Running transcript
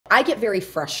I get very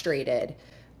frustrated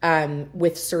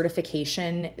with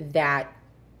certification that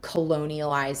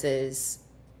colonializes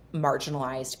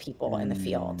marginalized people in the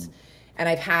field. Mm. And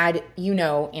I've had, you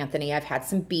know, Anthony, I've had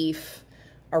some beef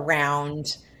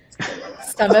around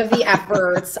some of the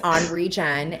efforts on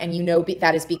Regen, and you know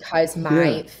that is because Yeah.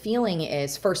 my feeling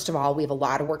is, first of all, we have a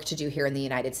lot of work to do here in the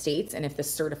United States, and if the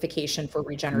certification for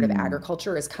regenerative Mm.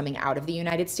 agriculture is coming out of the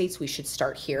United States, we should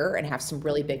start here and have some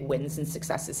really big wins and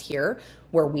successes here,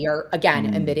 where we are again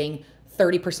Mm. emitting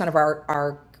 30% of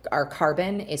our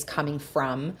carbon is coming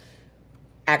from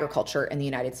agriculture in the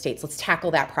United States. Let's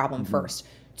tackle that problem Mm-hmm. first.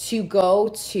 To go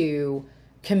to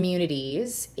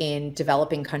communities in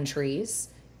developing countries,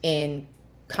 in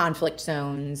conflict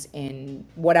zones, in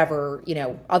whatever, you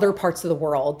know, other parts of the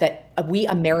world that we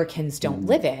Americans don't Mm-hmm.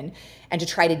 live in, and to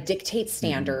try to dictate Mm-hmm.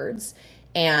 standards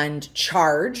and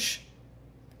charge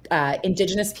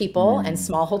indigenous people and Mm.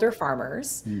 smallholder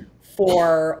farmers Mm.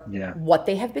 for Yeah. what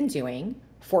they have been doing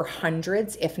for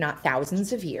hundreds, if not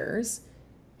thousands of years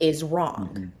is wrong,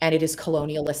 Mm-hmm. and it is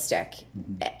colonialistic.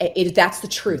 Mm-hmm. That's the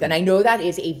truth. And Mm-hmm. I know that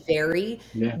is a very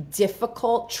Yeah.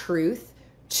 difficult truth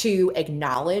to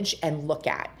acknowledge and look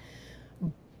at Yeah.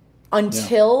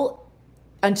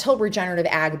 until regenerative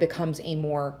ag becomes a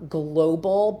more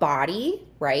global body,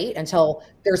 right? Until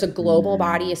there's a global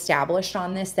body Mm. established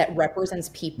on this that represents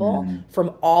people Mm.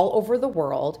 from all over the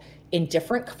world in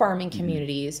different farming Mm-hmm.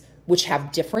 communities, which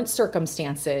have different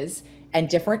circumstances and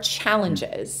different Mm.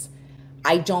 challenges.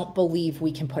 I don't believe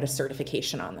we can put a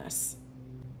certification on this.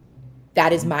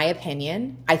 That is Mm-hmm. my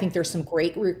opinion. I think there's some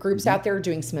great groups Mm-hmm. out there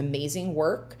doing some amazing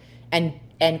work and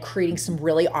creating some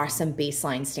really awesome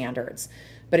baseline standards.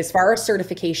 But as far as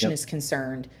certification Yep. is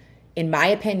concerned, in my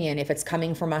opinion, if it's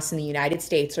coming from us in the United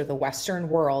States or the Western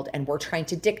world and we're trying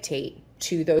to dictate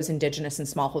to those indigenous and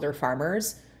smallholder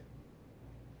farmers,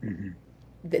 Mm-hmm.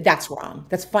 that's wrong.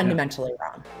 That's Yeah. fundamentally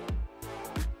wrong.